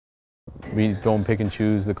We don't pick and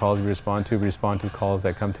choose the calls we respond to the calls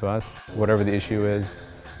that come to us. Whatever the issue is,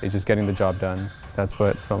 it's just getting the job done. That's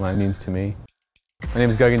what frontline means to me. My name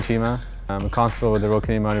is Gagan Cheema. I'm a constable with the Royal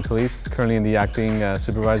Canadian Mounted Police, currently in the acting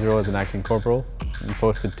supervisor role as an acting corporal, and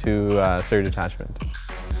posted to Surrey Detachment.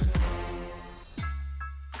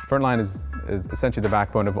 Frontline is essentially the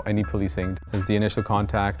backbone of any policing. It's the initial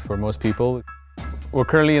contact for most people. We're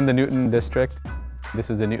currently in the Newton district. This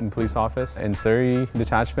is the Newton Police Office in Surrey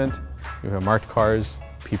Detachment. We have marked cars.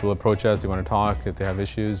 People approach us, they want to talk if they have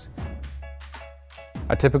issues.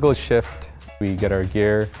 A typical shift, we get our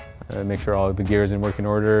gear, make sure all the gear is in working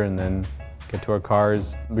order, and then get to our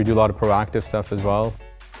cars. We do a lot of proactive stuff as well.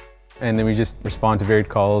 And then we just respond to varied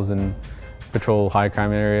calls and patrol high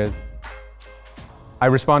crime areas. I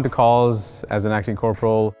respond to calls as an acting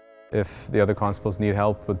corporal. If the other constables need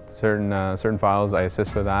help with certain files, I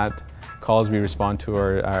assist with that. Calls we respond to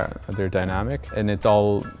they're dynamic, and it's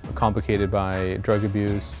all complicated by drug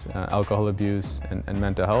abuse, alcohol abuse, and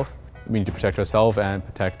mental health. We need to protect ourselves and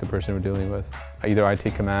protect the person we're dealing with. Either I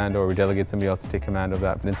take command or we delegate somebody else to take command of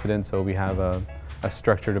that incident, so we have a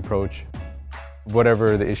structured approach.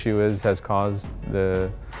 Whatever the issue is has caused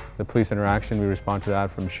the police interaction, we respond to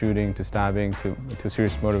that, from shooting to stabbing to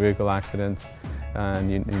serious motor vehicle accidents,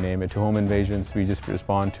 and you name it, to home invasions. We just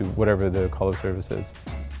respond to whatever the call of service is.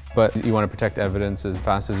 But you want to protect evidence as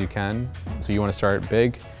fast as you can, so you want to start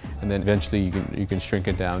big, and then eventually you can shrink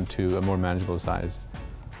it down to a more manageable size.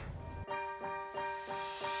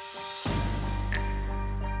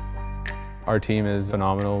 Our team is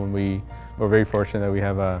phenomenal, and we're very fortunate that we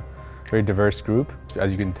have a very diverse group.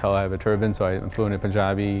 As you can tell, I have a turban, so I'm fluent in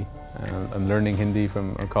Punjabi. I'm learning Hindi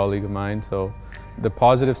from a colleague of mine. So the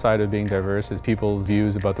positive side of being diverse is people's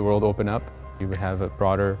views about the world open up. You would have a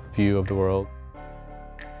broader view of the world.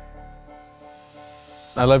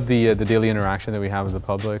 I love the daily interaction that we have with the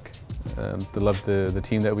public. I love the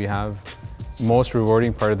team that we have. Most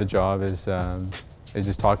rewarding part of the job is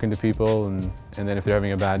just talking to people, and then if they're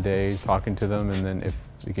having a bad day, talking to them, and then if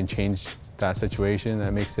we can change that situation,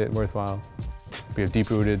 that makes it worthwhile. We have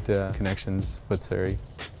deep-rooted connections with Surrey.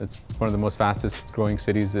 It's one of the most fastest growing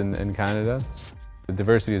cities in Canada. The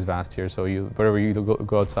diversity is vast here, so wherever you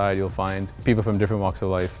go outside, you'll find people from different walks of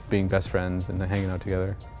life being best friends and hanging out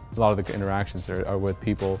together. A lot of the interactions are with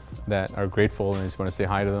people that are grateful, and I just want to say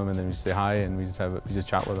hi to them, and then we just say hi and we just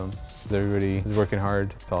chat with them. Everybody is working hard.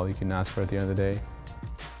 That's all you can ask for at the end of the day.